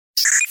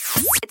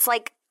It's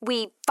like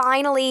we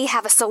finally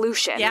have a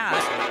solution.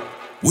 Yeah.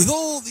 With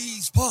all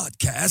these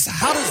podcasts,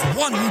 how does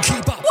one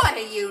keep up? What are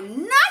you,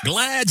 nuts?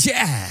 Glad you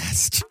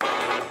asked.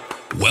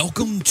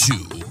 Welcome to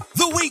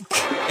The Week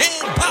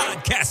in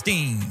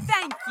Podcasting.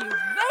 Thank you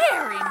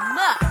very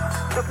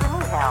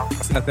much.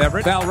 Seth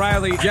Everett, Val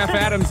Riley, Jeff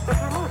Adams.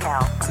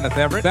 Seth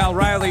Everett, Val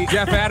Riley,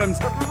 Jeff Adams.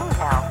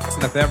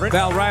 Seth Everett,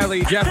 Val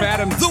Riley, Jeff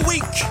Adams. The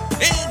Week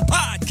in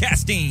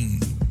Podcasting.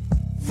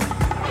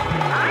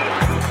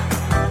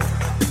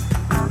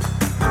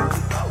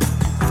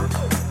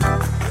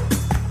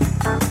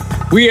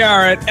 We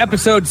are at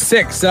episode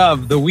 6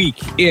 of The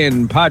Week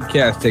in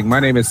Podcasting.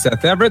 My name is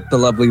Seth Everett. The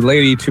lovely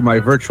lady to my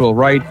virtual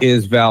right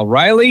is Val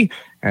Riley.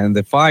 And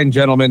the fine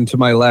gentleman to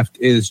my left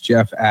is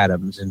Jeff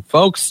Adams. And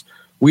folks,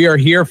 we are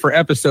here for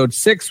episode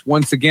 6.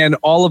 Once again,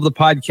 all of the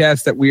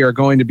podcasts that we are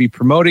going to be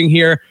promoting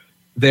here,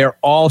 they're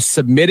all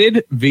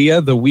submitted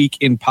via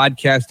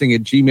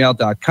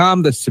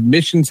theweekinpodcasting@gmail.com. The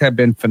submissions have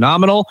been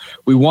phenomenal.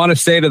 We want to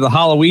say to the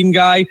Halloween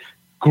guy,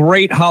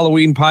 great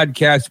Halloween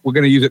podcast. We're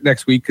going to use it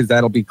next week because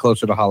that'll be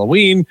closer to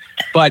Halloween.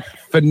 But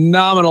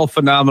phenomenal,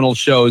 phenomenal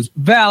shows.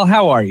 Val,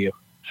 how are you?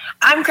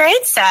 I'm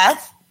great,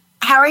 Seth.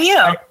 How are you?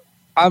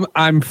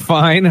 I'm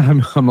fine.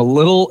 I'm a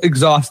little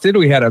exhausted.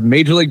 We had a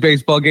Major League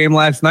Baseball game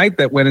last night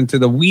that went into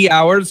the wee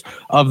hours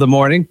of the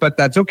morning, but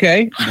that's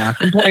okay. I'm not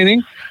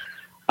complaining.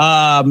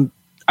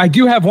 I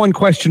do have one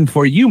question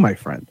for you, my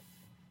friend.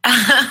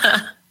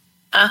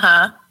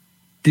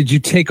 Did you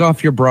take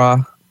off your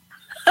bra?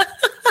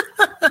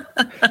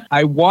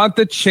 I want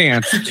the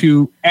chance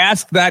to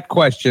ask that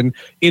question.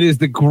 It is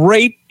the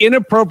great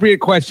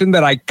inappropriate question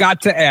that I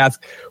got to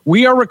ask.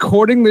 We are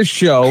recording this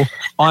show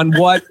on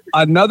what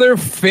another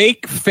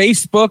fake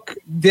Facebook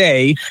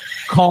day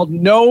called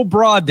No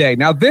Bra Day.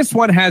 Now, this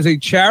one has a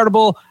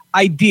charitable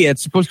idea.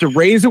 It's supposed to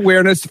raise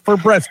awareness for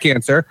breast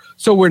cancer.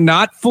 So we're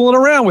not fooling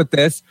around with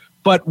this.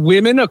 But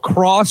women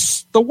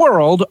across the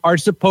world are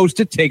supposed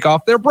to take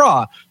off their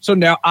bra. So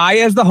now I,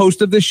 as the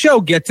host of the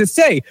show, get to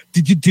say,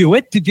 did you do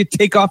it? Did you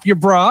take off your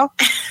bra?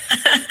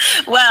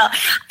 Well,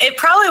 it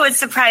probably would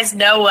surprise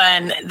no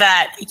one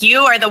that you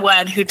are the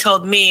one who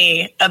told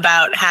me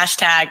about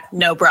hashtag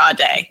No Bra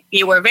Day.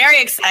 You were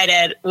very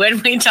excited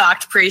when we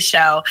talked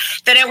pre-show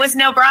that it was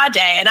No Bra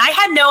Day. And I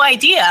had no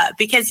idea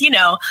because, you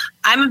know,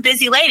 I'm a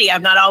busy lady.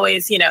 I'm not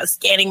always, you know,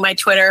 scanning my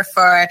Twitter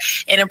for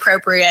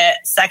inappropriate,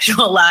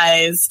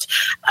 sexualized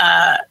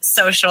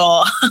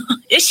social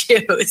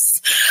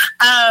issues.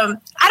 I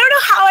don't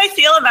know how I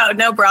feel about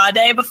No Bra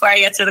Day before I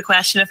answer the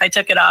question if I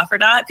took it off or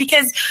not,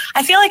 because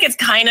I feel like it's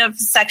kind of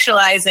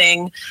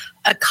sexualizing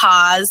a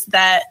cause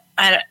that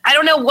I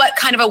don't know what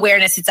kind of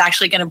awareness it's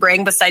actually going to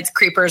bring besides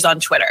creepers on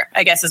Twitter,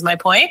 I guess is my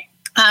point.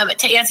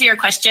 To answer your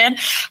question,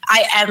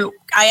 I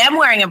am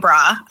wearing a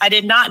bra. I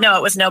did not know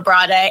it was No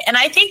Bra Day. And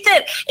I think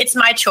that it's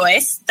my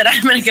choice that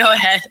I'm going to go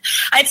ahead.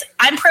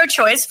 I'm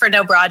pro-choice for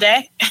No Bra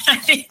Day. I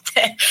think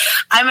that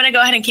I'm going to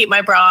go ahead and keep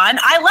my bra on.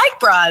 I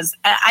like bras.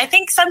 I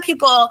think some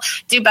people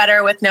do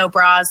better with no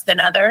bras than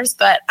others,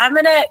 but I'm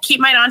going to keep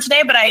mine on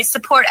today. But I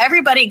support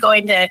everybody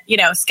going to, you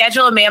know,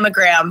 schedule a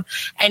mammogram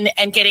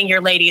and getting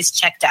your ladies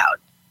checked out.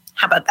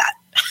 How about that?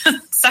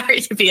 Sorry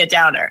to be a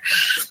downer.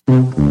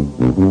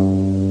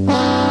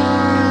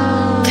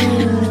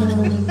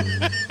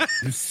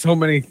 There's so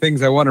many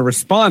things I want to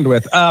respond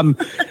with. All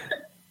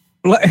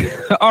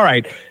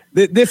right.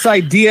 This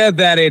idea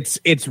that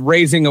it's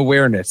raising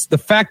awareness, the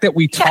fact that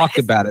we talked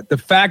about it, the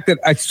fact that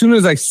as soon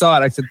as I saw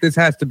it, I said, this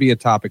has to be a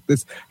topic.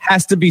 This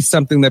has to be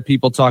something that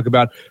people talk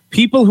about.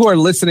 People who are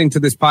listening to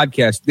this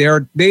podcast,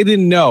 they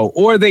didn't know,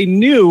 or they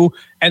knew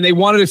and they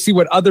wanted to see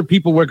what other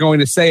people were going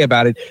to say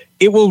about it.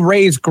 It will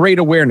raise great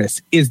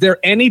awareness. Is there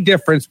any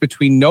difference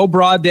between No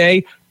Bra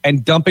Day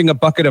and dumping a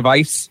bucket of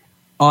ice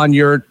on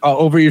your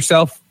over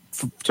yourself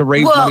to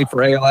raise money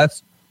for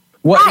ALS?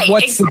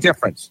 What's the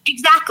difference?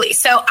 Exactly.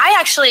 So I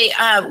actually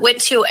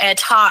went to a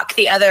talk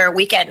the other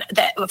weekend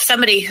with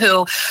somebody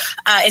who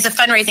is a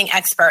fundraising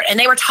expert, and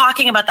they were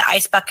talking about the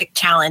Ice Bucket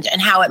Challenge and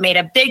how it made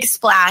a big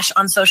splash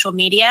on social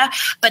media,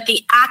 but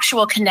the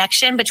actual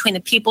connection between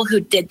the people who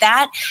did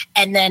that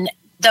and then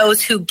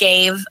those who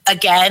gave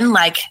again,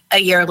 like a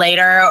year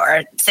later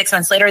or 6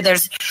 months later,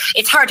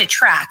 it's hard to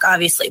track,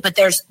 obviously, but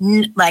there's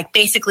like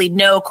basically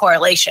no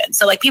correlation.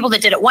 So like people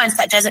that did it once,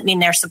 that doesn't mean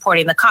they're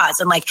supporting the cause.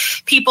 And like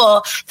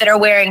people that are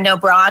wearing no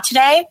bra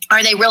today,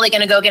 are they really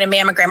going to go get a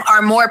mammogram?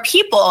 Are more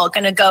people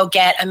going to go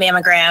get a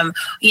mammogram,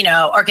 you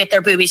know, or get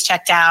their boobies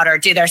checked out or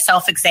do their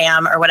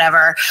self-exam or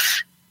whatever?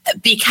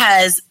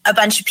 Because a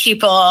bunch of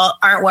people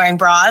aren't wearing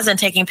bras and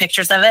taking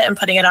pictures of it and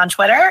putting it on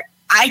Twitter?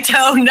 I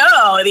don't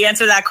know the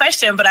answer to that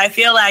question, but I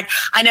feel like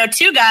I know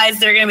two guys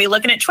that are going to be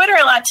looking at Twitter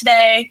a lot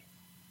today.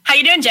 How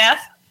you doing, Jeff?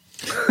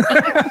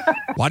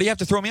 Why do you have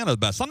to throw me under the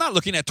bus? I'm not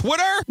looking at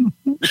Twitter.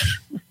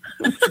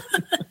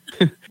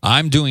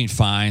 I'm doing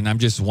fine. I'm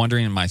just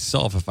wondering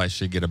myself if I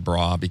should get a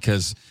bra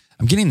because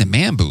I'm getting the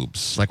man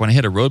boobs. Like when I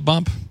hit a road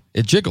bump,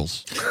 it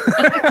jiggles.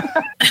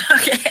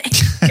 Okay,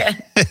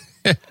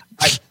 good.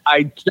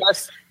 I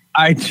just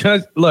I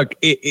just look,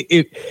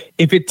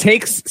 if it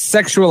takes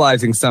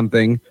sexualizing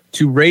something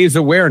to raise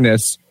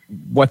awareness,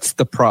 what's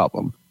the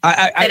problem?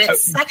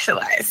 It's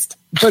sexualized.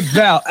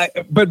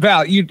 But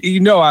Val, you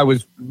know I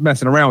was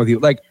messing around with you.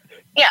 Like,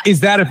 yeah.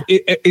 Is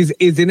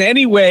in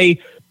any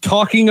way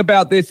talking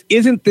about this?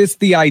 Isn't this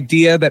the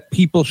idea that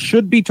people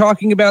should be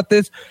talking about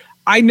this?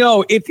 I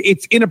know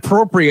it's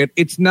inappropriate.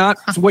 It's not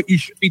what you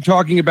should be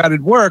talking about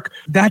at work.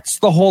 That's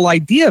the whole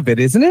idea of it,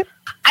 isn't it?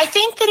 I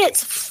think that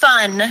it's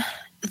fun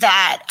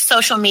that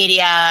social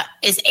media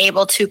is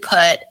able to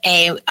put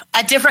a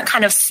different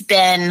kind of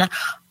spin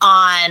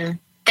on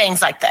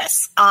things like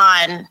this,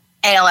 on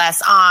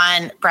ALS,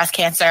 on breast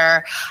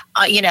cancer.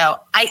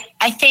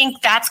 I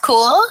think that's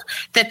cool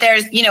that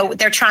there's,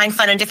 they're trying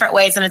fun in different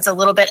ways and it's a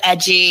little bit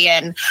edgy.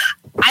 And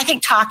I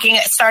think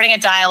starting a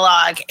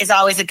dialogue is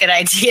always a good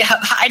idea.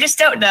 I just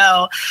don't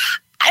know.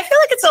 I feel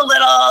like it's a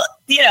little,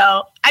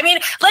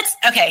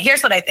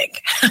 here's what I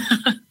think.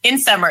 In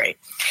summary,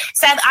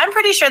 Seth, I'm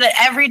pretty sure that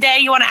every day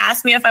you want to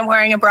ask me if I'm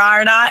wearing a bra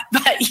or not,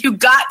 but you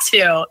got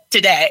to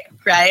today,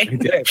 right? I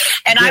did.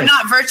 And I'm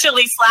not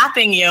virtually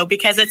slapping you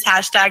because it's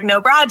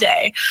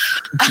 #NoBraDay.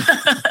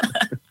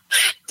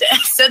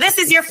 So this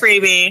is your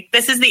freebie.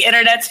 This is the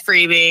internet's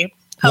freebie.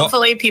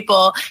 Hopefully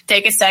people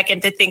take a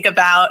second to think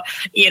about,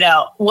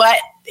 what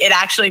it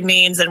actually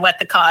means and what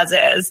the cause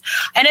is.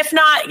 And if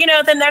not,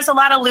 then there's a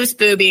lot of loose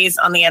boobies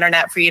on the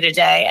internet for you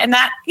today. And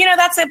that,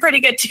 that's a pretty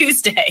good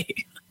Tuesday.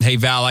 Hey,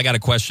 Val, I got a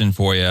question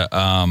for you.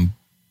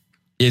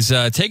 Is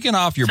taking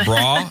off your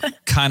bra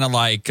kind of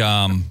like,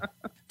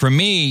 for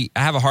me, I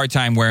have a hard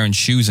time wearing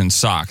shoes and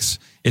socks.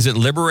 Is it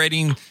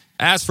liberating?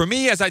 As for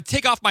me, as I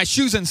take off my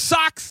shoes and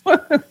socks.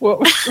 But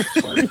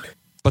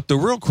the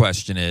real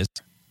question is,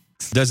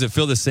 does it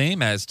feel the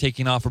same as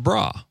taking off a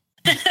bra?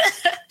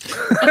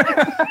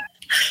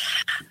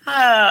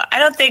 I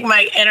don't think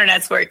my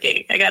internet's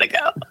working. I gotta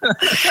go.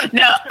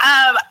 No.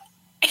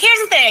 Here's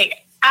the thing.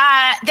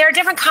 There are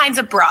different kinds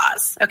of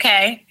bras.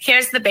 Okay.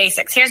 Here's the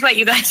basics. Here's what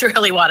you guys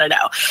really want to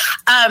know.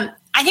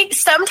 I think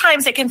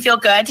sometimes it can feel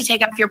good to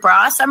take off your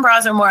bra. Some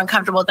bras are more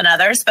uncomfortable than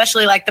others,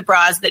 especially like the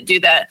bras that do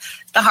the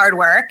hard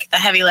work, the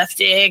heavy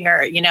lifting,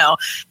 or,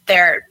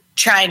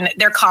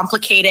 they're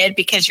complicated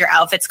because your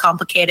outfit's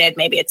complicated.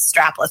 Maybe it's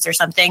strapless or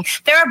something.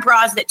 There are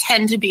bras that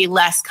tend to be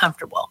less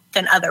comfortable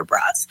than other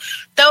bras.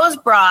 Those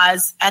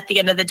bras at the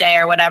end of the day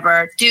or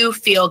whatever do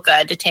feel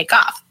good to take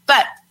off.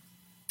 But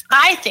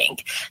I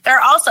think there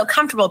are also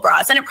comfortable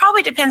bras, and it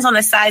probably depends on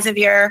the size of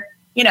your,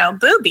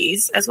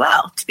 boobies as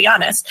well, to be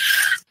honest.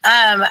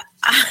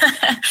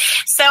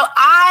 So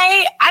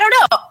I don't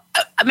know.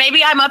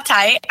 Maybe I'm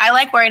uptight. I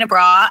like wearing a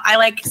bra. I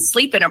like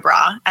sleep in a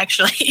bra,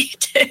 actually,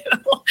 too.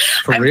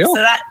 For real?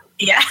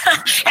 Yeah.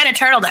 And a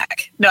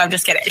turtleneck. No, I'm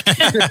just kidding. No,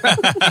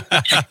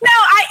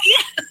 I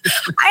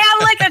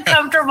have like a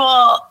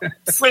comfortable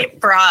sleep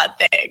bra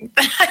thing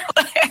that I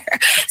wear.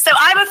 So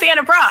I'm a fan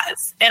of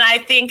bras, and I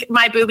think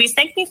my boobies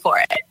thank me for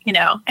it.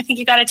 I think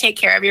you got to take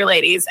care of your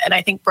ladies, and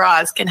I think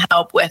bras can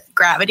help with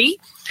gravity.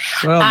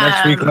 Well,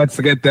 next week, let's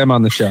get them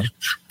on the show.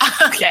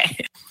 Okay.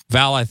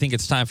 Val, I think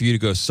it's time for you to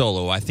go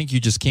solo. I think you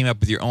just came up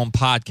with your own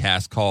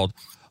podcast called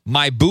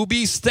My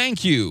Boobies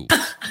Thank You.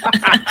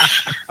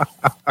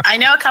 I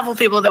know a couple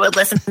people that would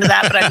listen to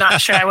that, but I'm not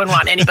sure I would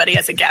want anybody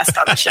as a guest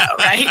on the show,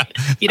 right?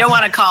 You don't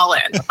want to call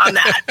in on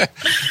that.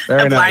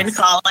 Very blind nice.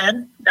 Call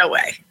in? No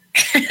way.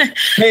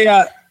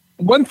 Hey,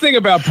 one thing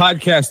about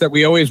podcasts that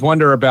we always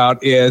wonder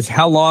about is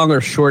how long or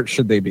short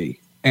should they be?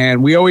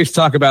 And we always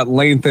talk about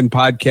length in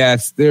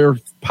podcasts. There are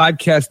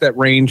podcasts that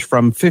range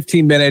from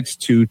 15 minutes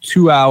to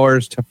 2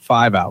 hours to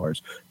 5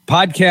 hours.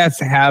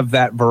 Podcasts have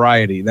that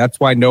variety. That's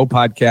why no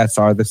podcasts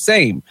are the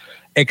same,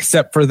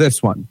 except for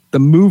this one, the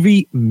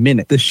Movie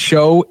Minute. The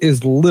show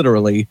is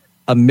literally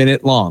a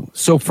minute long.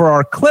 So for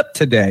our clip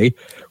today,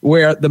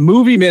 where the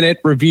Movie Minute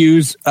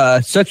reviews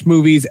such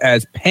movies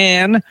as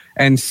Pan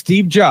and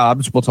Steve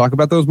Jobs, we'll talk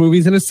about those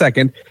movies in a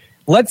second.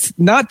 Let's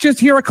not just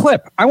hear a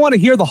clip. I want to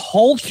hear the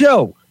whole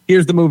show.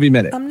 Here's the Movie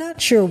Minute. I'm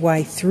not sure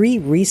why 3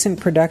 recent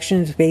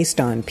productions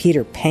based on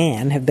Peter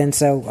Pan have been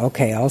so,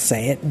 okay, I'll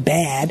say it,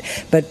 bad.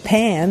 But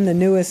Pan, the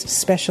newest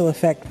special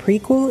effect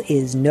prequel,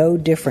 is no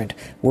different.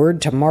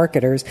 Word to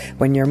marketers,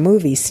 when your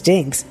movie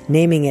stinks,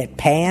 naming it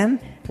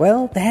Pan?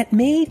 Well, that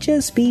may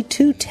just be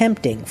too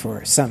tempting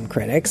for some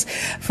critics.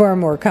 Far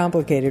more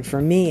complicated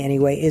for me,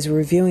 anyway, is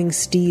reviewing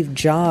Steve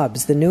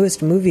Jobs, the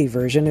newest movie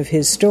version of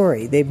his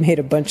story. They've made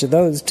a bunch of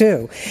those,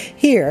 too.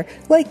 Here,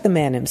 like the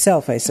man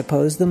himself, I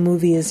suppose, the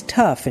movie is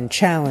tough and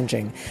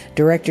challenging.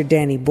 Director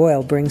Danny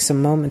Boyle brings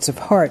some moments of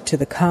heart to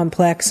the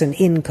complex and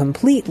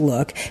incomplete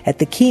look at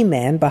the key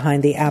man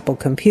behind the Apple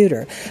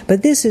computer.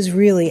 But this is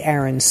really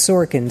Aaron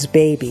Sorkin's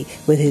baby,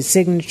 with his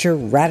signature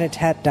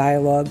rat-a-tat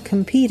dialogue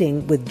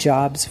competing with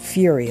Jobs'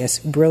 furious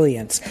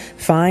brilliance.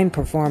 Fine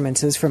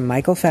performances from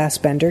Michael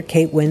Fassbender,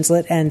 Kate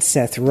Winslet, and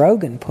Seth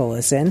Rogen pull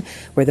us in,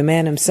 where the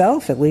man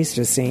himself, at least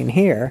as seen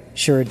here,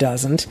 sure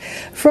doesn't.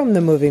 From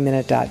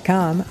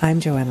themovieminute.com,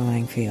 I'm Joanna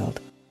Langfield.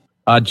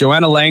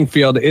 Joanna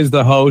Langfield is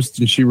the host,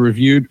 and she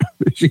reviewed,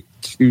 she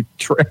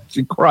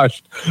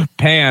crushed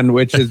Pan,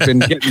 which has been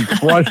getting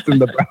crushed in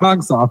the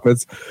box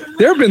office.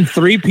 There have been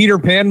 3 Peter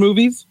Pan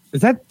movies.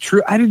 Is that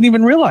true? I didn't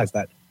even realize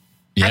that.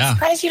 Yeah. I'm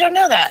surprised you don't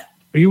know that.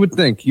 You would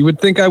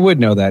think I would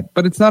know that,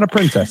 but it's not a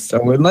princess.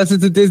 So unless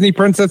it's a Disney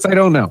princess, I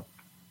don't know.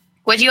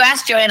 Would you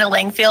ask Joanna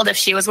Langfield if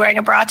she was wearing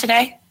a bra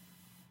today?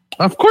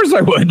 Of course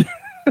I would.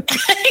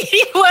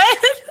 You would?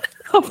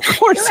 Of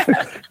course.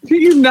 Do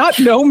you not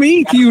know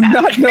me? Do you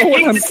not know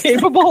what I'm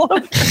capable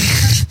of?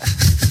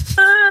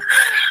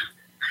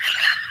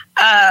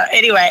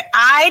 Anyway,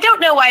 I don't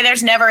know why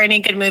there's never any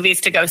good movies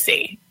to go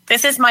see.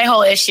 This is my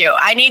whole issue.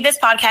 I need this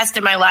podcast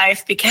in my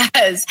life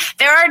because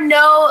there are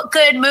no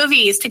good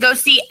movies to go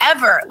see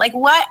ever. Like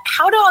what?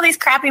 How do all these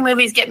crappy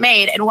movies get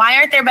made? And why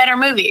aren't there better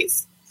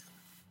movies?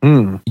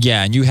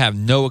 Yeah, and you have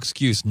no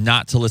excuse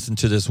not to listen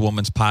to this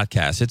woman's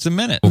podcast. It's a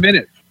minute.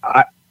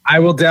 I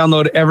will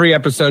download every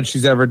episode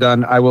she's ever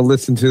done. I will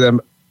listen to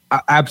them.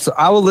 I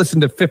will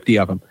listen to 50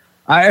 of them.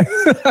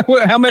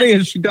 How many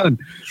has she done?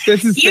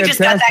 This is you fantastic. Just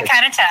got that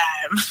kind of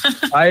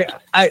time.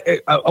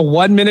 A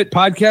 1 minute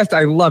podcast.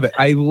 I love it.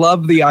 I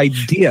love the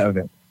idea of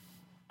it.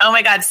 Oh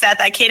my God,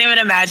 Seth, I can't even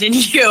imagine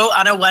you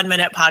on a 1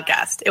 minute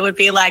podcast. It would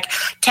be like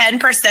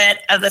 10%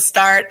 of the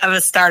start of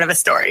a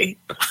story.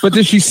 But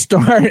does she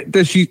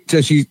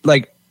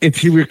like, if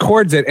she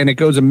records it and it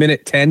goes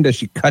 1:10, does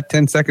she cut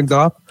 10 seconds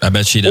off? I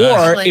bet she does.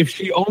 Or if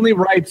she only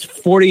writes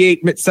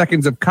 48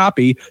 seconds of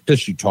copy, does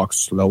she talk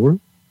slower?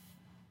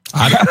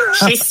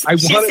 She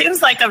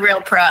seems like a real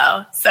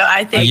pro. So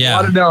I think. I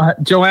want to know,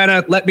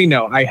 Joanna, let me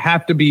know. I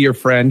have to be your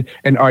friend.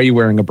 And are you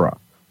wearing a bra?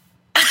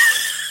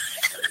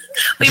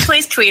 Will you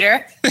please tweet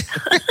her?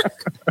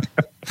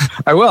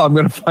 I will. I'm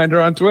going to find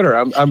her on Twitter.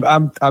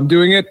 I'm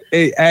doing it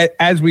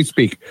as we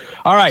speak.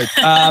 All right.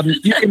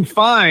 You can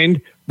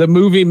find the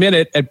Movie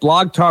Minute at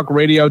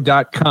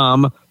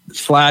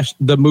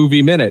blogtalkradio.com/the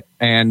Movie Minute.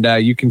 And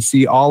you can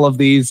see all of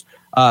these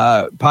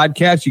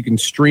podcasts. You can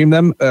stream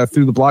them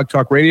through the Blog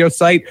Talk Radio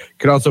site. You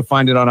can also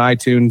find it on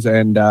iTunes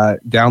and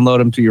download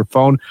them to your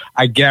phone.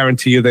 I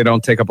guarantee you they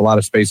don't take up a lot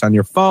of space on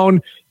your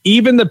phone.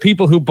 Even the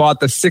people who bought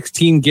the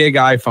 16 gig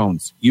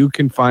iPhones, you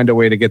can find a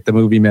way to get the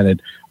Movie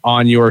Minute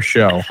on your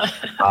show.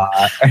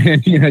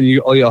 And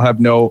you'll have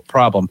no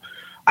problem.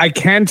 I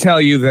can tell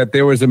you that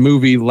there was a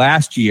movie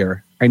last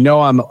year. I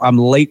know I'm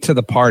late to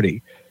the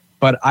party,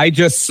 but I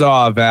just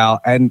saw, Val,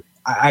 and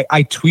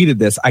I tweeted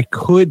this. I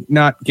could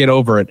not get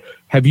over it.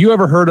 Have you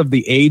ever heard of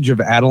The Age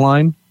of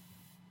Adeline?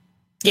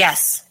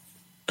 Yes.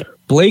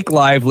 Blake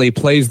Lively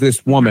plays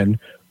this woman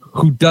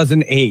who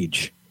doesn't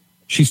age.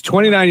 She's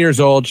 29 years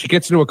old. She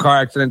gets into a car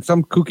accident.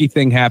 Some kooky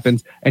thing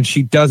happens, and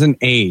she doesn't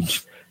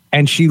age.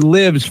 And she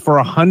lives for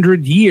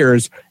 100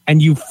 years,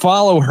 and you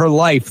follow her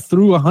life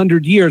through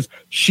 100 years.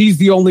 She's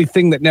the only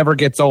thing that never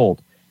gets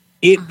old.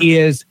 It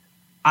is,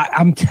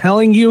 I'm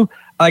telling you,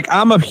 like,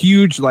 I'm a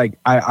huge, like,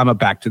 I'm a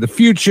Back to the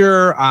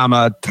Future. I'm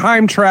a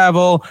time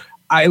travel.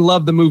 I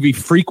love the movie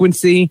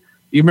Frequency.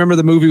 You remember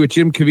the movie with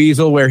Jim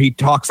Caviezel where he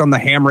talks on the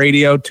ham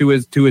radio to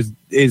his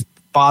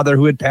father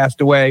who had passed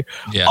away?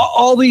 Yeah.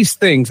 All these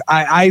things.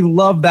 I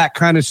love that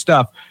kind of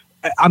stuff.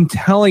 I'm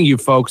telling you,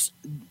 folks,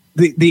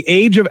 the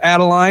Age of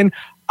Adeline,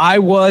 I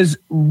was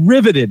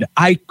riveted.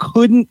 I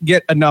couldn't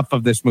get enough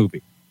of this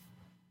movie.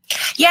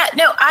 Yeah,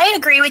 no, I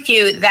agree with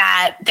you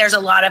that there's a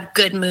lot of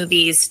good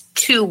movies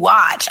to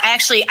watch. I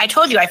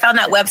told you, I found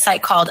that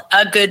website called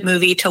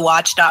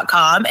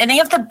agoodmovietowatch.com, and they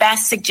have the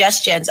best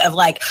suggestions of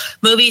like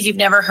movies you've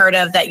never heard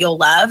of that you'll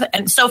love.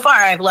 And so far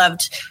I've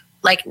loved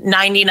like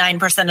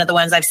 99% of the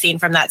ones I've seen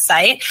from that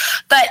site.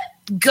 But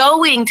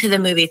going to the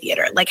movie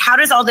theater, like, how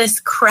does all this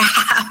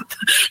crap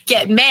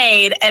get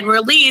made and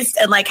released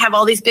and like have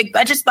all these big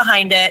budgets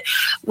behind it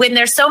when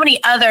there's so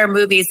many other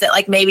movies that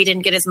like maybe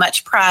didn't get as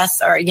much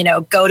press or,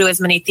 go to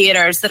as many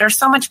theaters that are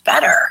so much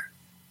better?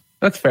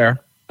 That's fair.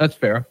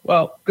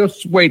 Well,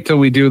 just wait till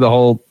we do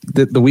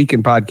the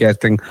weekend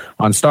podcasting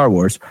on Star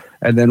Wars,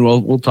 and then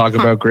we'll talk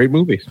about great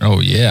movies. Oh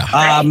yeah.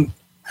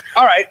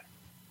 All right.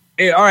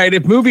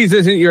 If movies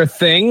isn't your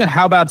thing,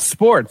 how about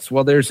sports?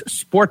 Well, there's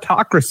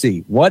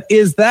Sportocracy. What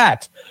is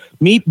that?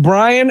 Meet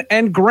Brian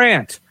and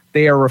Grant.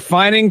 They are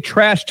refining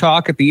trash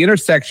talk at the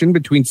intersection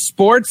between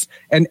sports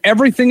and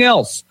everything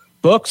else.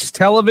 Books,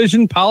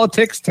 television,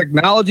 politics,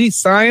 technology,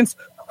 science,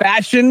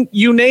 fashion,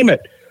 you name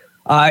it.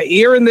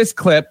 Here in this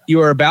clip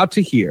you are about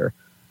to hear,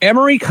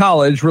 Emory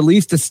College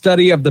released a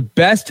study of the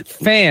best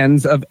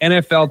fans of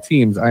NFL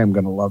teams. I am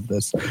going to love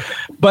this.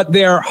 But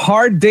their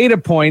hard data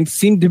points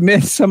seem to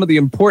miss some of the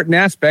important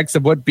aspects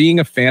of what being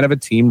a fan of a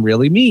team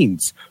really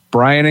means.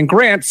 Brian and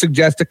Grant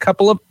suggest a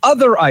couple of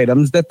other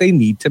items that they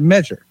need to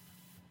measure.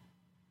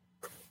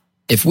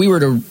 If we were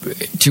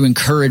to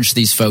encourage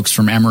these folks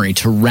from Emory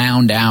to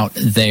round out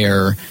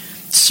their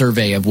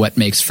survey of what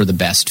makes for the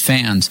best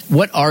fans,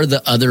 what are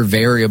the other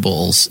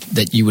variables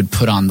that you would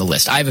put on the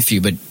list? I have a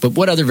few, but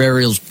what other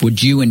variables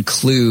would you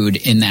include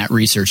in that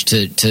research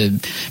to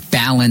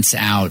balance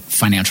out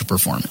financial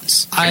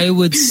performance? I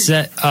would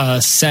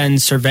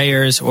send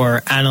surveyors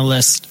or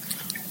analysts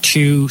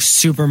to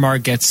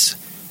supermarkets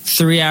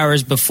 3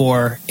 hours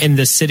before in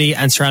the city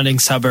and surrounding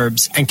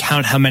suburbs and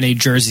count how many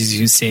jerseys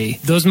you see.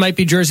 Those might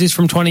be jerseys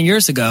from 20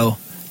 years ago.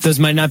 Those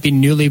might not be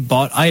newly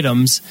bought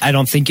items. I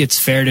don't think it's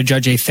fair to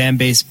judge a fan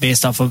base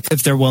based off of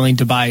if they're willing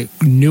to buy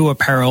new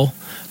apparel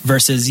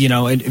versus,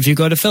 if you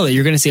go to Philly,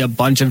 you're going to see a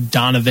bunch of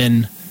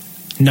Donovan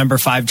number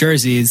 5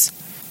 jerseys.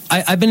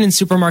 I've been in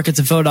supermarkets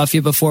in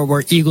Philadelphia before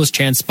where Eagles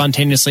chants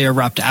spontaneously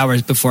erupt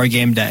hours before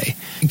game day.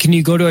 Can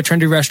you go to a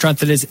trendy restaurant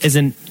that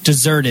isn't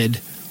deserted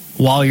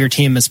while your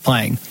team is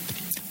playing?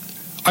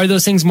 Are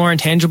those things more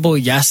intangible?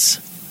 Yes.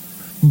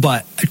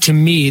 But to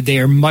me, they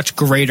are much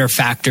greater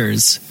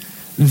factors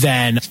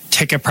than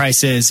ticket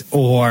prices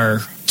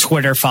or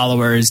Twitter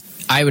followers.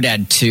 I would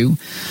add 2.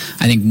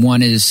 I think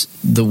one is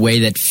the way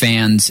that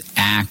fans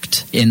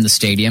act in the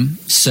stadium.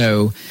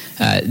 So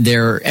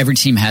every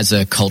team has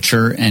a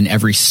culture, and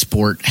every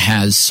sport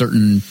has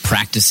certain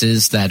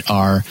practices that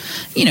are,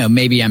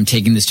 maybe I'm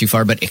taking this too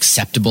far, but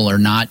acceptable or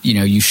not.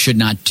 You should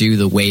not do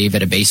the wave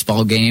at a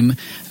baseball game.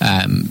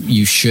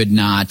 You should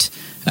not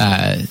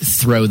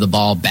throw the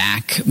ball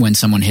back when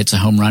someone hits a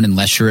home run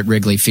unless you're at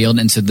Wrigley Field.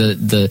 And so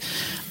the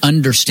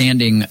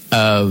understanding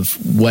of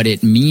what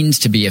it means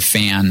to be a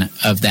fan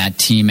of that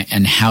team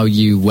and how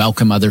you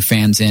welcome other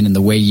fans in and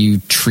the way you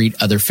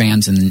treat other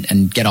fans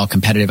and get all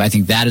competitive, I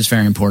think that is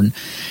very important.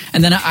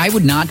 And then I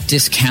would not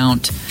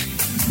discount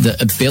the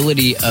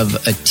ability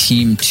of a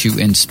team to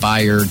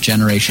inspire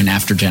generation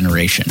after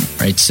generation,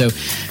 right? So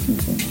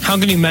how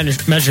can you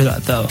measure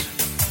that, though?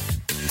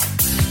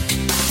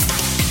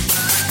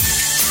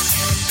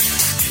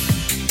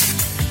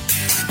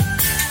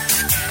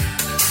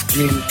 I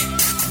mean,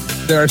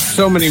 there are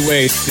so many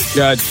ways to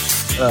judge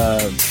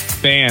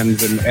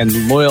fans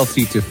and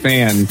loyalty to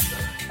fans,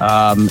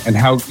 and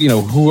how,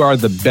 who are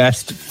the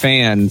best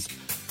fans.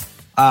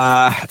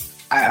 I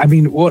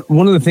mean,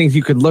 one of the things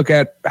you could look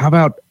at, how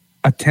about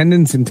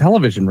attendance and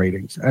television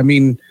ratings? I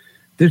mean,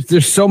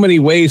 there's so many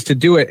ways to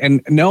do it.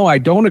 And no, I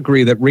don't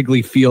agree that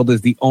Wrigley Field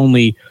is the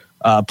only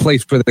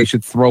place where they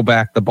should throw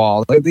back the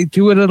ball. They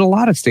do it at a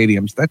lot of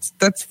stadiums.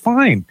 That's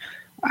fine.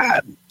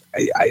 I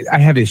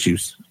have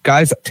issues.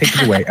 Guys, take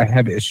it away. I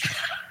have issues.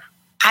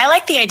 I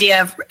like the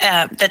idea of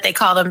that they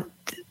call them,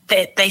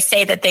 they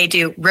say that they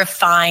do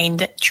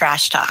refined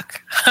trash talk.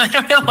 I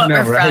don't know what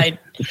refined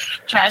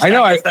trash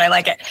talk is, but I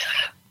like it.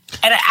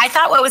 And I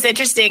thought what was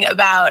interesting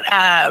about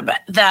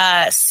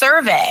the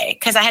survey,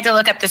 because I had to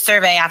look up the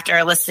survey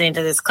after listening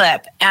to this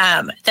clip,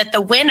 that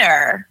the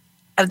winner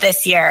of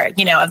this year,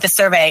 of the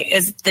survey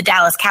is the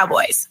Dallas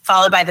Cowboys,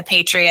 followed by the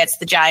Patriots,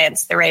 the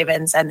Giants, the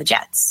Ravens, and the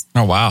Jets.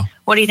 Oh, wow.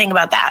 What do you think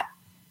about that?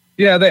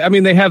 Yeah,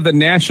 they have the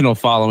national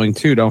following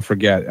too, don't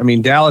forget. I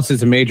mean, Dallas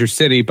is a major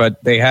city,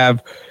 but they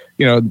have,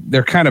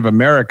 they're kind of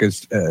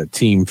America's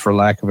team, for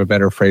lack of a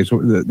better phrase.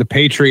 The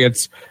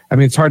Patriots, I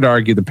mean, it's hard to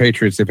argue the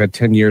Patriots. They've had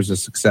 10 years of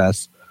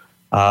success.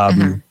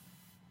 I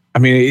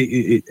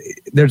mean,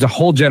 there's a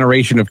whole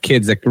generation of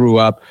kids that grew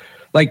up,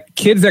 like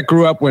kids that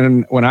grew up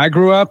when I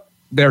grew up,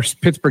 they're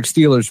Pittsburgh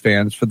Steelers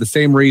fans for the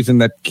same reason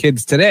that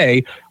kids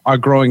today are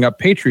growing up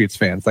Patriots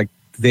fans. Like,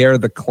 they're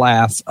the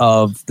class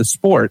of the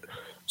sport.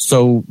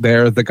 So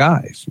they're the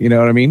guys, you know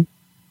what I mean?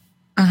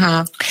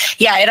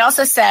 Yeah, it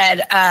also said,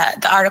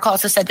 the article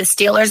also said the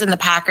Steelers and the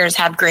Packers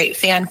have great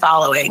fan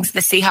followings.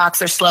 The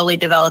Seahawks are slowly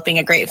developing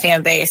a great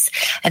fan base,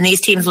 and these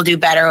teams will do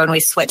better when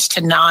we switch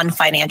to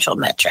non-financial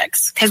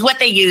metrics. Because what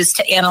they used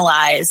to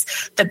analyze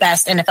the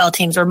best NFL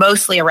teams were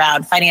mostly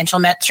around financial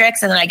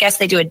metrics, and then I guess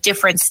they do a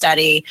different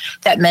study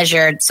that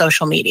measured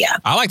social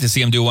media. I like to see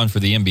them do one for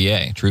the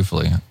NBA,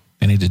 truthfully.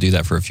 They need to do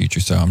that for a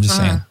future, so I'm just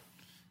saying.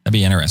 That'd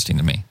be interesting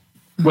to me.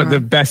 What,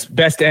 the best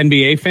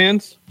NBA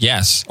fans?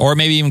 Yes. Or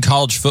maybe even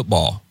college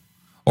football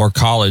or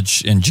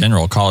college in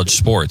general, college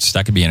sports.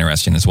 That could be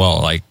interesting as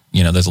well. Like,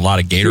 there's a lot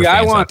of Gator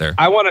fans out there.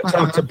 I want to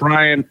talk to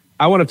Brian.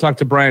 I want to talk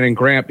to Brian and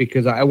Grant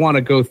because I want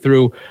to go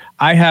through.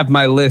 I have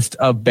my list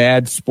of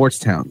bad sports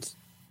towns.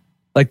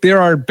 Like, there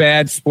are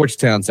bad sports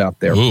towns out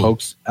there,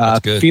 folks.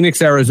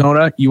 Phoenix,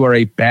 Arizona, you are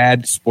a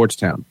bad sports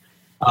town.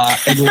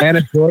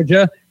 Atlanta,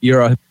 Georgia,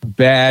 you're a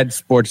bad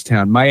sports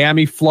town.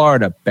 Miami,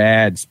 Florida,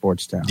 bad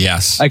sports town.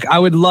 Yes. Like, I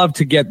would love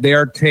to get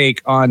their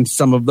take on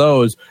some of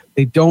those.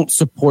 They don't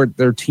support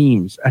their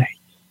teams.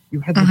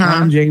 You had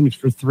LeBron James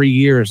for 3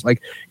 years.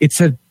 Like,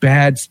 it's a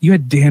bad, you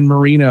had Dan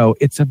Marino.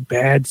 It's a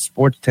bad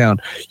sports town.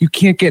 You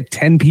can't get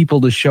 10 people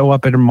to show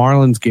up at a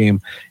Marlins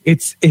game.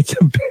 It's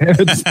a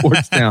bad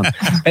sports town.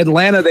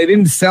 Atlanta, they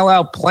didn't sell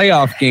out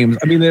playoff games.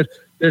 I mean,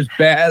 there's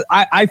bad.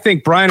 I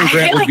think Brian and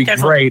Grant would be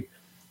great.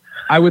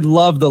 I would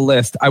love the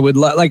list. I would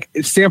love, like,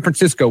 San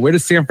Francisco. Where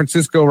does San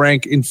Francisco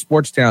rank in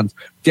sports towns?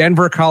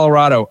 Denver,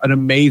 Colorado, an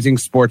amazing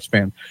sports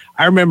fan.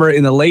 I remember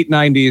in the late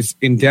 90s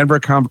in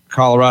Denver,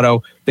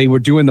 Colorado, they were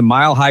doing the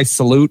Mile High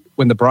Salute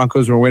when the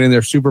Broncos were winning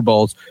their Super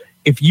Bowls.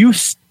 If you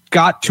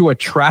got to a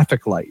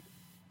traffic light,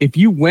 if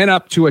you went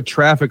up to a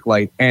traffic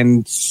light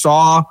and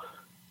saw,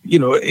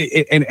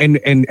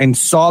 and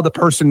saw the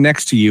person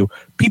next to you,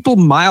 people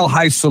Mile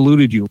High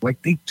saluted you.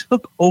 Like, they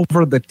took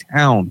over the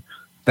town.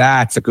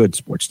 That's a good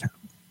sports town.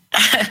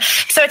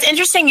 So it's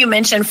interesting you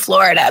mentioned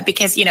Florida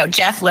because,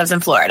 Jeff lives in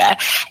Florida.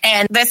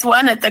 And this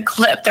one at the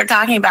clip they're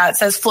talking about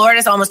says Florida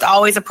is almost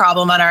always a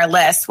problem on our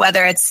list,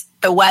 whether it's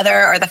the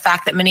weather or the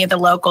fact that many of the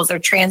locals are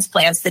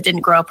transplants that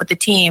didn't grow up with the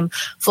team.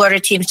 Florida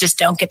teams just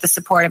don't get the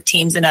support of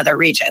teams in other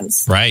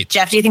regions. Right.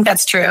 Jeff, do you think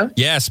that's true?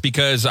 Yes,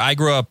 because I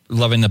grew up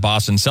loving the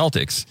Boston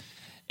Celtics.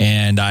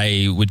 And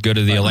I would go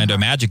to the Orlando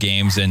Magic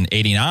games in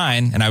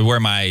 '89, and I would wear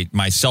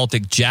my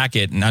Celtic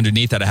jacket, and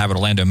underneath that I have an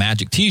Orlando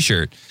Magic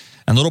T-shirt.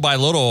 And little by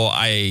little,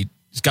 I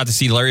got to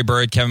see Larry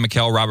Bird, Kevin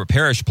McHale, Robert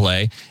Parrish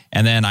play,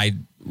 and then I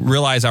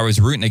realized I was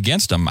rooting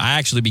against them. I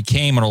actually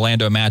became an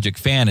Orlando Magic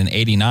fan in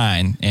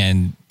 '89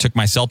 and took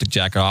my Celtic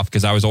jacket off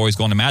because I was always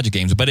going to Magic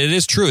games. But it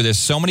is true. There's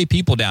so many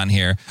people down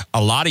here,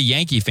 a lot of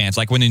Yankee fans.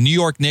 Like when the New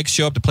York Knicks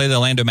show up to play the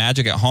Orlando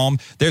Magic at home,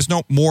 there's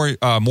no more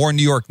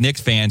New York Knicks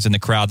fans in the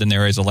crowd than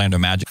there is Orlando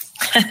Magic.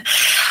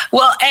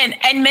 Well,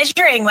 and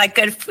measuring like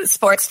good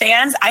sports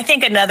fans, I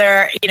think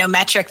another,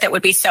 metric that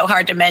would be so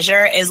hard to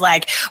measure is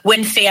like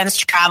when fans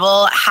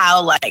travel,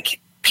 how like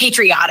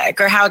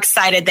patriotic or how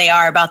excited they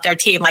are about their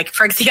team. Like,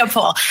 for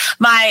example,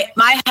 my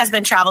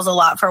husband travels a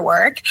lot for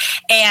work,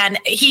 and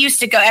he used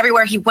to go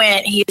everywhere he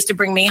went. He used to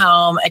bring me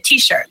home a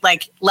T-shirt,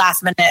 like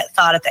last minute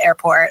thought at the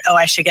airport, oh,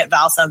 I should get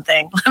Val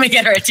something. Let me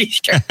get her a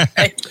T-shirt.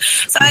 Right?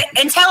 So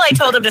until I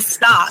told him to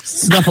stop.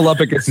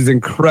 Snuffleupagus is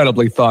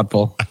incredibly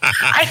thoughtful.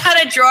 I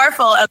had a drawer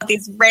full of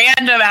these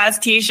random ass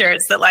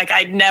T-shirts that like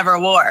I never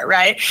wore.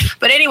 Right.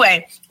 But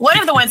anyway, one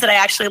of the ones that I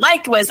actually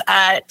liked was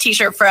a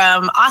T-shirt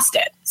from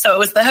Austin. So it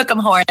was the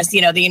Hook'em Horns,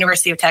 the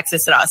University of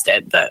Texas at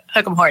Austin, the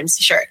Hook'em Horns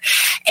shirt.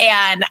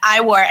 And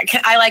I wore it.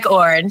 I like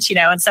orange,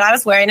 and so I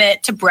was wearing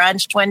it to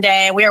brunch one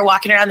day. And we were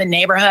walking around the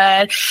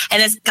neighborhood,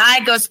 and this guy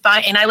goes by,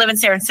 and I live in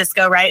San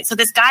Francisco, right? So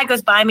this guy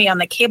goes by me on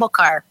the cable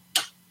car,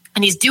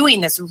 and he's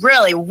doing this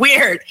really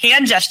weird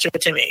hand gesture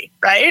to me,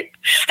 right?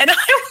 And I'm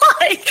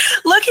like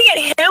looking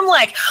at him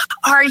like,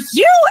 are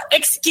you,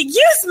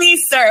 excuse me,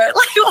 sir?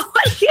 Like,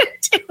 what are you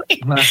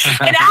doing?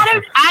 And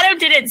Adam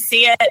didn't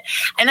see it.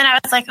 And then I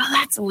was like, oh,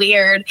 that's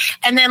weird.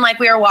 And then like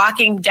we were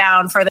walking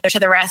down further to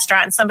the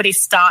restaurant, and somebody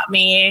stopped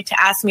me to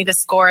ask me the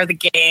score of the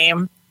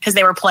game because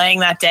they were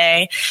playing that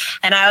day.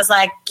 And I was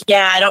like,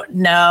 yeah, I don't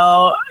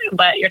know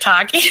what you're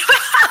talking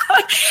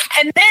about.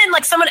 And then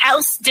like someone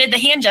else did the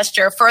hand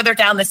gesture further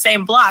down the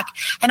same block.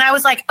 And I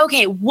was like,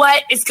 okay,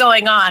 what is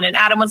going on? And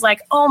Adam was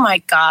like, oh my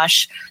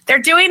gosh, they're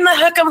doing the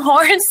Hook'em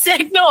Horn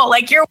signal.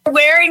 Like you're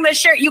wearing the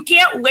shirt. You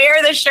can't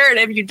wear the shirt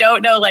if you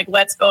don't know like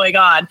what's going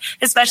on,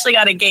 especially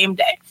on a game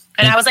day.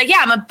 And I was like, yeah,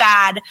 I'm a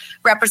bad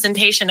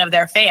representation of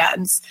their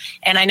fans.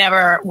 And I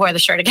never wore the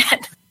shirt again.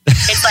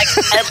 It's like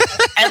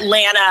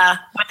Atlanta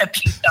with a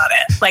piece on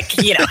it. Like,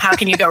 how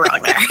can you go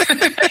wrong there?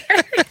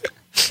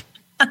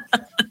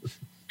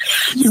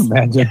 Can you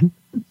imagine?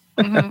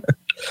 Mm-hmm.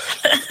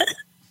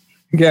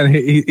 Again,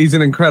 he's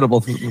an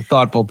incredible,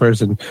 thoughtful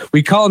person.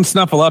 We call him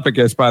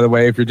Snuffleupagus, by the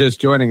way, if you're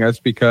just joining us,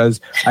 because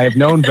I have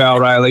known Val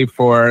Riley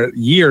for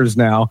years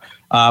now.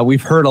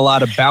 We've heard a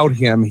lot about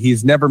him.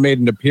 He's never made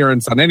an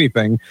appearance on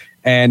anything.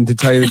 And to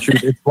tell you the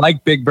truth, it's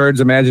like Big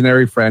Bird's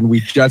imaginary friend. We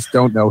just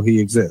don't know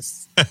he exists.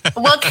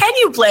 Well, can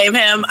you blame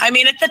him? I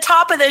mean, at the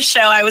top of this show,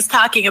 I was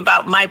talking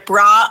about my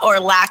bra or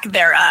lack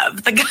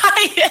thereof. The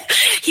guy,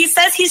 he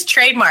says he's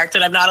trademarked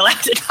and I'm not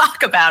allowed to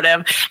talk about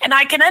him. And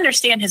I can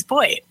understand his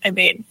point. I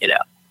mean, You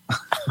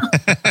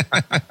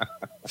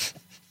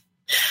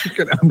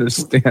can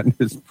understand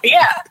his point.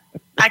 Yeah.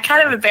 I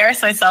kind of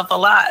embarrass myself a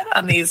lot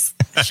on these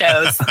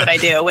shows that I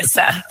do with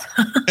Seth.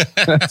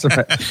 That's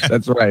right.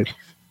 That's right.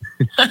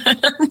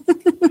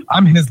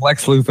 I'm his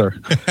Lex Luthor.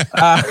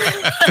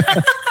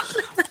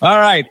 All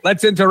right,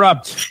 let's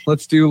interrupt.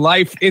 Let's do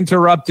Life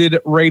Interrupted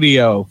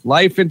Radio.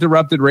 Life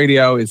Interrupted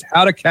Radio is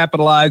how to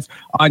capitalize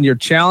on your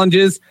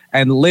challenges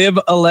and live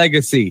a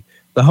legacy.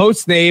 The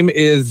host's name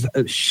is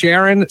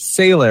Sharon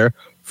Saylor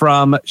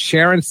from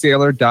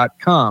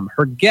SharonSaylor.com.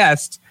 Her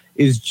guest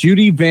is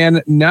Judy Van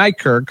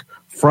Nykirk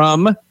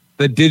from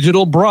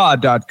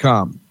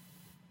thedigitalbra.com.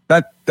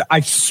 That,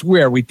 I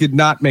swear, we did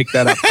not make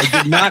that up.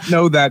 I did not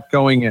know that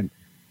going in.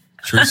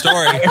 True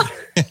story.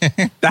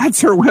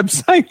 That's her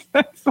website.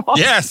 That's awesome.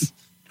 Yes.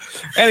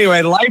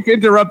 Anyway, Life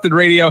Interrupted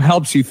Radio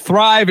helps you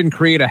thrive and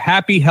create a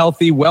happy,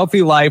 healthy,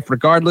 wealthy life,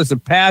 regardless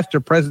of past or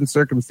present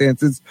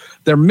circumstances.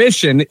 Their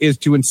mission is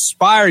to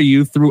inspire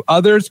you through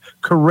others'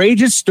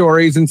 courageous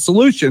stories and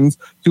solutions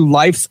to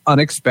life's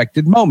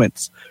unexpected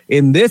moments.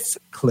 In this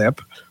clip,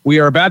 we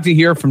are about to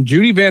hear from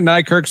Judy Van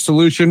Nykirk's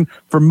solution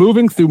for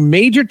moving through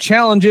major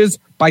challenges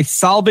by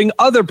solving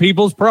other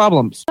people's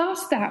problems. I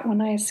asked that when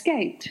I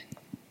escaped.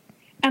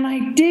 And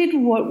I did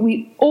what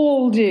we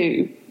all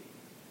do.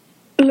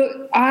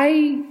 Look,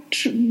 I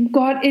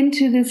got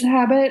into this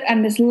habit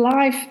and this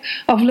life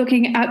of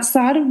looking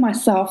outside of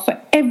myself for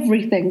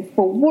everything,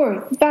 for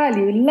worth,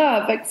 value,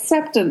 love,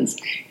 acceptance,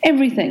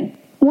 everything.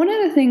 One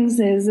of the things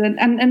is, and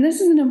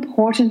this is an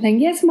important thing,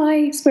 yes, my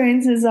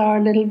experiences are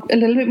a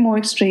little bit more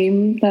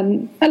extreme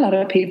than a lot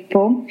of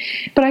people,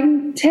 but I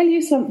can tell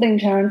you something,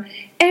 Sharon,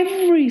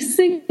 every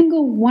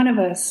single one of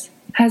us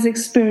has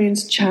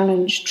experienced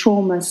challenge,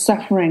 trauma,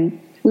 suffering.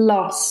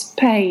 loss,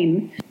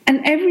 pain.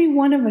 And every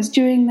one of us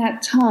during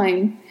that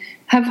time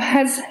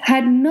has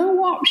had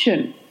no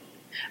option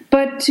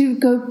but to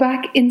go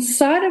back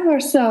inside of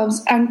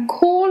ourselves and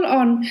call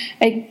on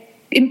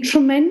in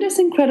tremendous,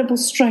 incredible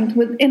strength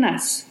within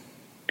us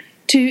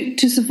to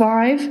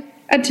survive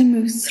and to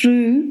move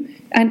through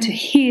and to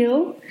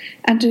heal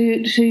and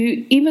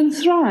to even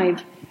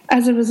thrive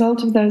as a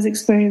result of those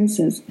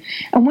experiences.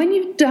 And when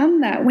you've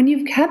done that, when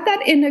you've had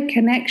that inner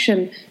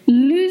connection,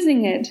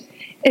 losing it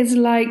is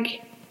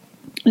like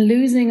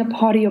losing a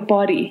part of your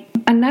body.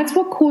 And that's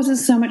what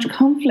causes so much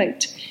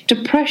conflict,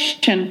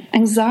 depression,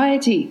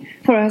 anxiety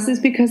for us, is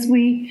because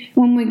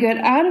when we get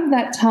out of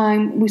that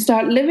time, we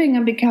start living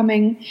and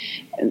becoming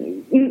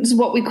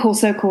what we call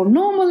so-called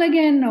normal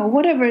again, or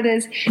whatever it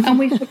is. And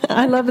we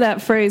I love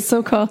that phrase,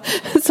 so-called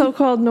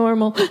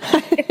normal. We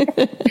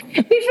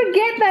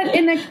forget that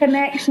inner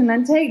connection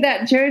and take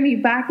that journey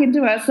back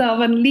into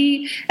ourselves and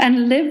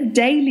live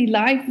daily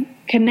life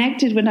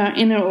connected with our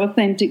inner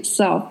authentic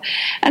self.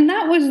 And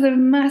that was the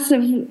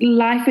massive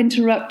life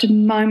interrupted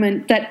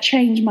moment that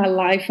changed my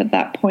life at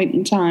that point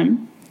in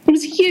time. It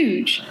was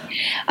huge.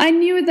 I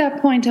knew at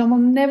that point I will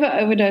never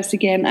overdose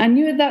again. I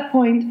knew at that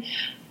point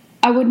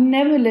I would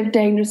never live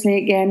dangerously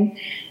again.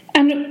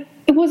 And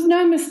it was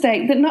no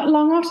mistake that not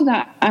long after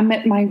that, I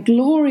met my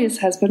glorious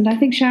husband. I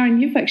think,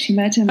 Sharon, you've actually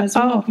met him as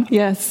well. Oh,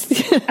 yes.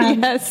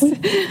 Yes.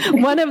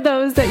 One of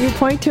those that you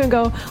point to and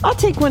go, I'll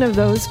take one of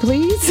those,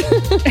 please.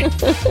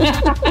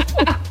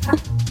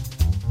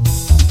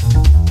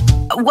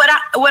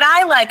 What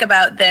I like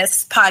about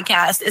this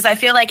podcast is I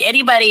feel like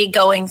anybody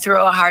going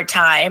through a hard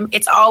time,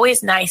 it's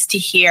always nice to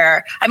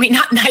hear. I mean,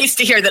 not nice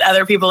to hear that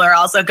other people are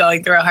also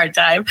going through a hard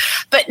time,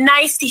 but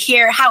nice to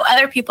hear how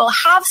other people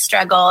have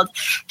struggled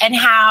and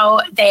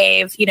how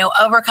they've,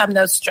 overcome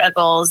those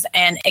struggles.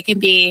 And it can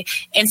be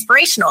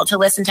inspirational to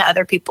listen to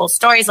other people's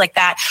stories like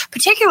that,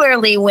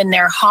 particularly when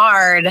they're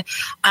hard,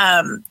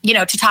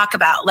 to talk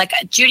about. Like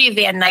Judy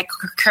Van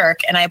Nykerk,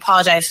 and I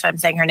apologize if I'm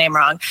saying her name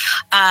wrong,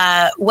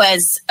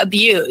 was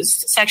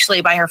abused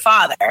sexually by her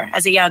father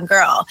as a young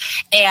girl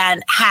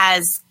and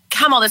has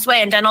come all this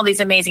way and done all these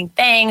amazing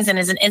things and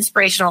is an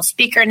inspirational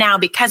speaker now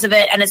because of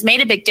it, and has made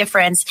a big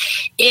difference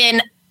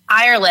in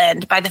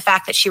Ireland by the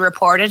fact that she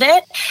reported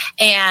it.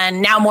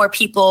 And now more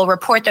people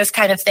report those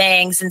kind of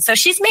things. And so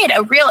she's made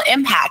a real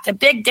impact, a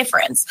big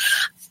difference,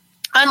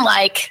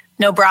 unlike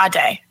No Bra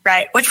Day,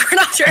 right? Which we're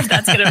not sure if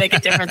that's going to make a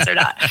difference or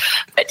not.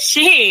 But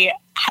she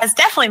has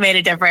definitely made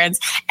a difference.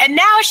 And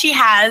now she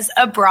has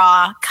a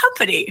bra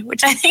company,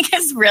 which I think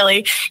is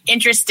really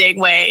interesting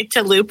way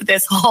to loop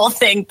this whole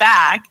thing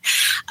back.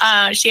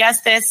 She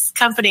has this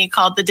company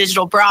called The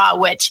Digital Bra,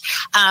 which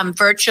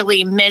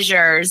virtually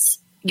measures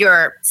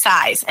your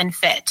size and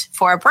fit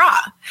for a bra.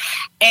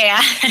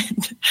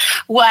 And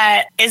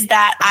what is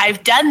that?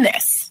 I've done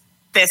this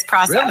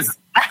process.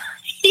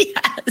 Really?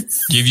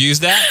 Yes. You've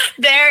used that?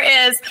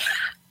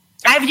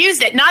 I've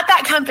used it. Not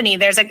that company.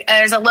 There's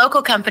a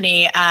local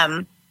company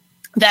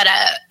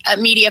that a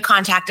media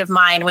contact of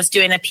mine was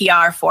doing a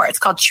PR for. It's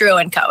called True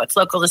 & Co. It's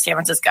local to San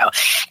Francisco.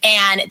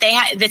 And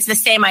it's the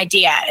same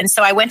idea. And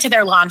so I went to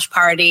their launch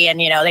party and,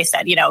 they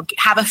said,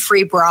 have a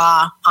free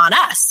bra on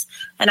us.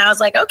 And I was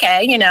like,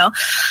 okay,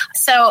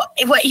 So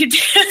what you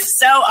do is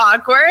so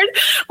awkward.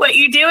 What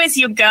you do is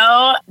you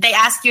go, they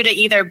ask you to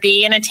either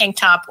be in a tank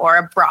top or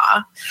a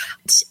bra.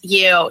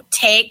 You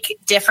take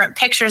different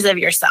pictures of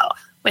yourself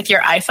with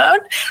your iPhone,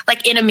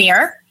 like in a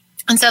mirror.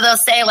 And so they'll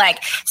say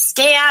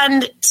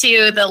stand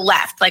to the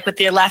left, with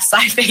the left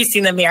side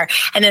facing the mirror.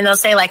 And then they'll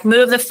say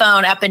move the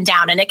phone up and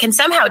down. And it can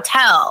somehow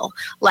tell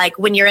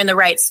when you're in the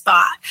right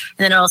spot.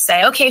 And then it'll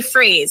say, okay,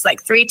 freeze,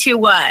 3, 2,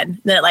 1. And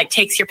then it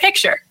takes your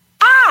picture.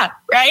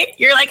 Right?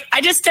 You're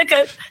I just took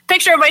a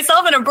picture of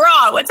myself in a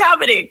bra. What's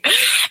happening?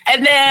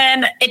 And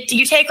then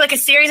you take a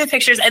series of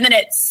pictures and then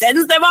it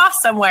sends them off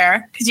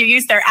somewhere because you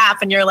use their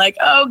app and you're like,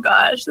 oh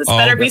gosh, this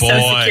better be so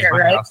secure,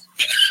 right?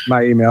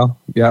 My email.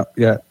 Yeah.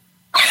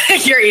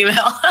 Your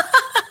email.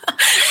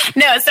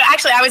 No, so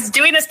actually I was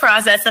doing this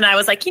process and I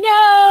was like, I'm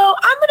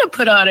going to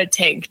put on a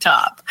tank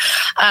top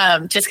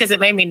just because it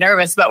made me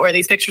nervous about where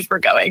these pictures were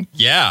going.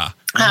 Yeah.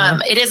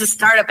 It is a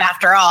startup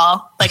after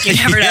all. You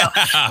never know.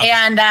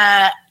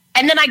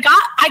 And then I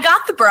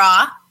got the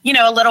bra,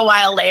 a little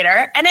while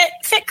later, and it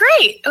fit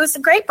great. It was a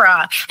great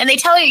bra. And they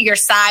tell you your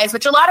size,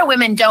 which a lot of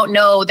women don't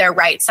know their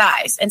right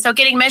size. And so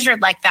getting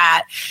measured like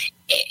that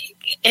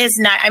is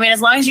not,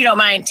 as long as you don't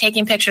mind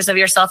taking pictures of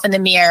yourself in the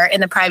mirror in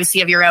the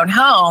privacy of your own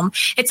home,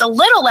 it's a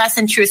little less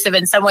intrusive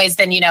in some ways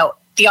than,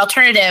 the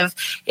alternative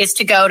is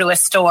to go to a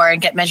store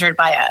and get measured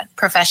by a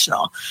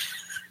professional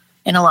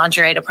in a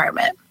lingerie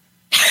department.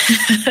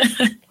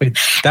 Wait,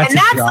 that's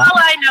all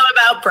I know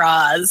about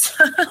bras.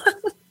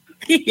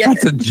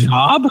 Yes. That's a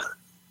job?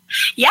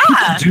 Yeah.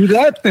 You do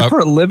that for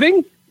a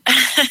living?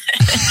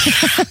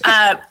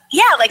 Yeah,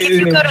 if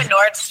you go to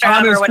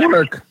Nordstrom or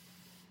whatever. Work.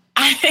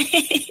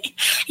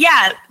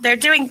 Yeah, they're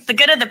doing the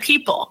good of the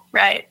people,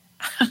 right?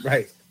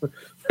 Right.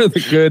 For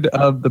the good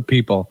of the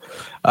people.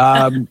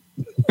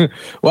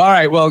 Well, all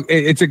right. Well,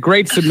 it's a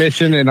great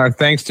submission, and our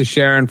thanks to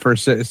Sharon for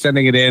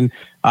sending it in.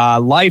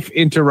 Life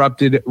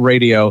Interrupted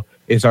Radio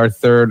is our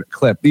third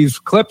clip. These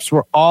clips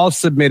were all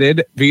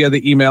submitted via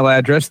the email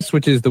address,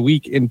 which is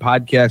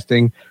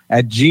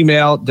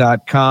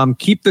theweekinpodcasting@gmail.com.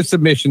 Keep the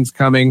submissions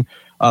coming.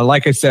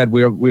 Like I said,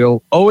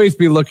 we'll always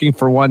be looking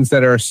for ones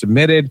that are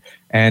submitted,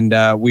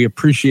 and we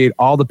appreciate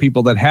all the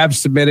people that have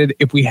submitted.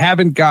 If we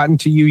haven't gotten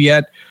to you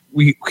yet,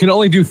 we can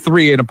only do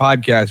 3 in a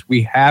podcast.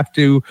 We have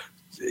to.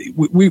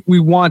 We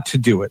want to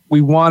do it.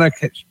 We want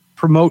to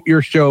promote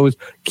your shows.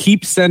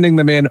 Keep sending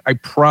them in. I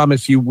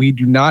promise you, we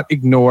do not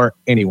ignore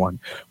anyone.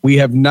 We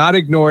have not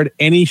ignored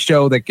any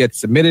show that gets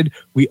submitted.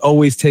 We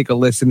always take a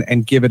listen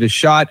and give it a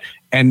shot.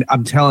 And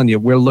I'm telling you,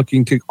 we're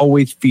looking to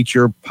always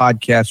feature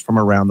podcasts from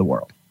around the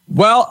world.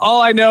 Well,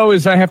 all I know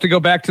is I have to go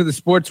back to the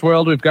sports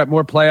world. We've got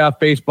more playoff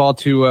baseball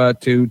to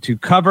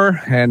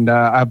cover, and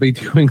I'll be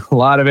doing a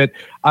lot of it.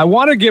 I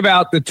want to give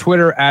out the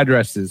Twitter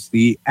addresses: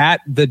 the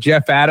 @the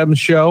Jeff Adams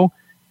Show,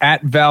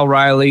 @Val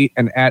Riley,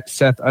 and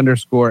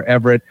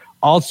 @Seth_Everett.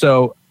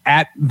 Also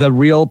 @the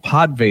Real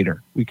Podvader.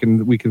 We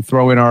can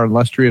throw in our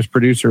illustrious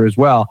producer as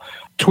well.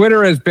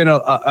 Twitter has been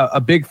a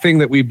big thing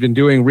that we've been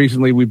doing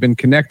recently. We've been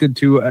connected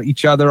to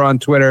each other on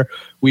Twitter.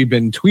 We've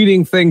been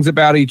tweeting things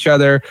about each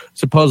other.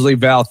 Supposedly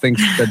Val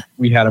thinks that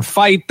we had a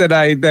fight that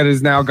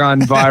has now gone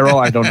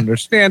viral. I don't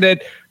understand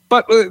it,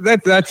 but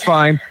that's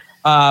fine.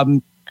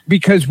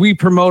 Because we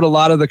promote a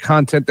lot of the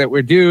content that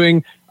we're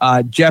doing.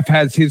 Jeff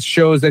has his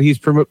shows that he's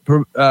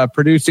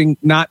producing,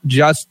 not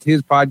just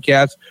his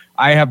podcast.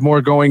 I have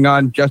more going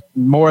on, just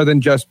more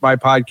than just my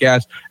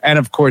podcast. And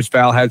of course,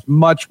 Val has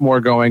much more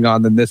going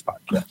on than this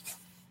podcast.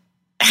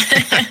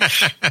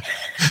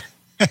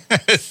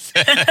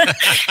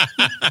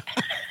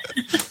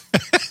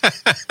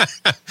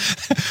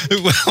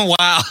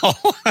 Wow.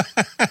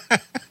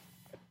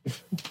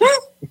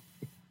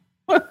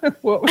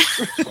 What was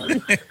so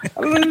funny? I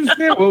don't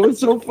understand what was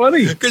so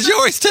funny. Because you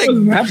always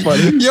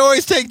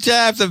take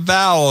jabs at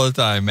Val all the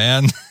time,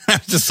 man. I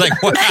was just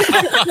like, what?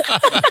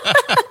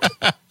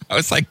 I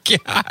was like,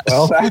 God.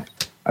 Well,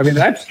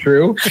 that's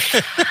true.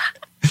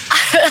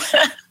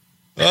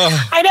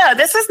 I know.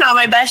 This is not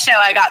my best show.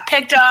 I got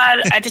picked on.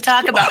 I had to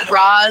talk about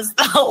bras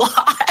a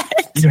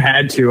lot. You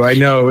had to. I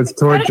know. It's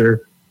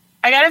torture.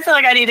 I gotta feel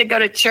like I need to go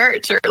to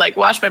church or like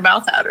wash my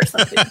mouth out or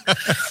something.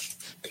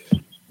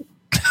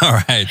 All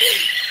right.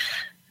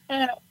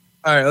 All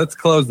right, let's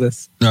close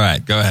this. All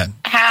right, go ahead.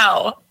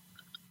 How?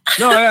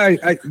 No,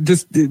 I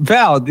just,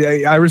 Val,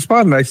 I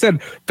responded. I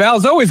said,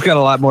 Val's always got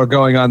a lot more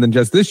going on than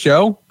just this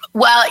show.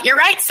 Well, you're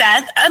right,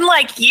 Seth.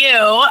 Unlike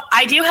you,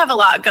 I do have a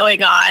lot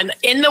going on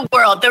in the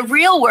world, the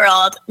real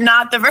world,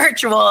 not the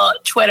virtual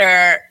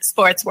Twitter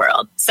sports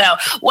world. So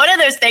one of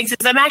those things is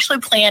I'm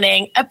actually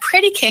planning a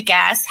pretty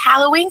kick-ass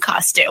Halloween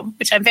costume,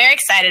 which I'm very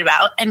excited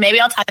about. And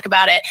maybe I'll talk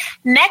about it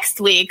next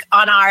week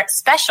on our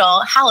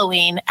special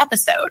Halloween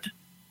episode.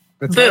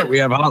 That's right. We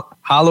have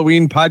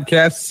Halloween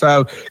podcasts.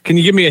 Can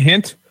you give me a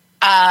hint?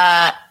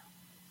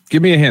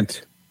 Give me a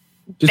hint.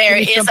 Just there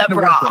is a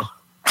bra.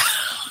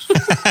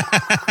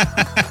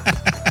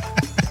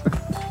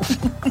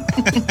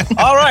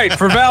 All right,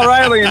 for Val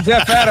Riley and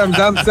Jeff Adams,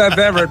 I'm Seth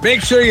Everett.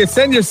 Make sure you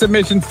send your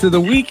submissions to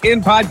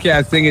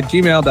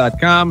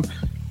theweekinpodcasting@gmail.com.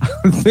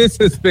 This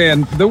has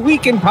been The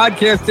Week in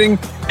Podcasting,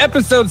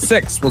 Episode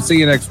 6. We'll see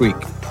you next week.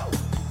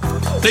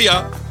 See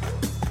ya.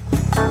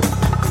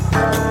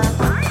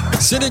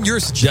 Send in your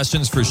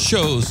suggestions for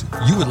shows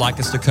you would like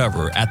us to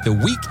cover at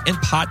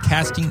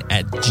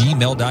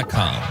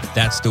theweekinpodcasting@gmail.com.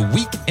 That's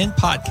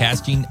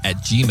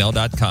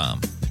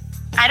theweekinpodcasting@gmail.com.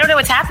 I don't know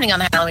what's happening on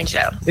the Halloween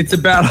show. It's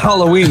about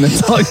Halloween.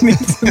 That's all you need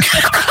to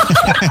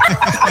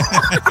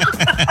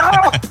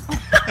know.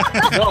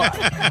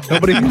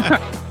 Nobody.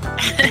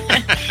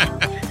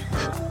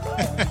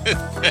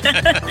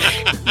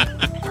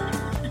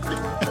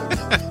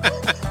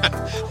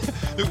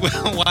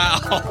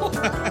 Wow.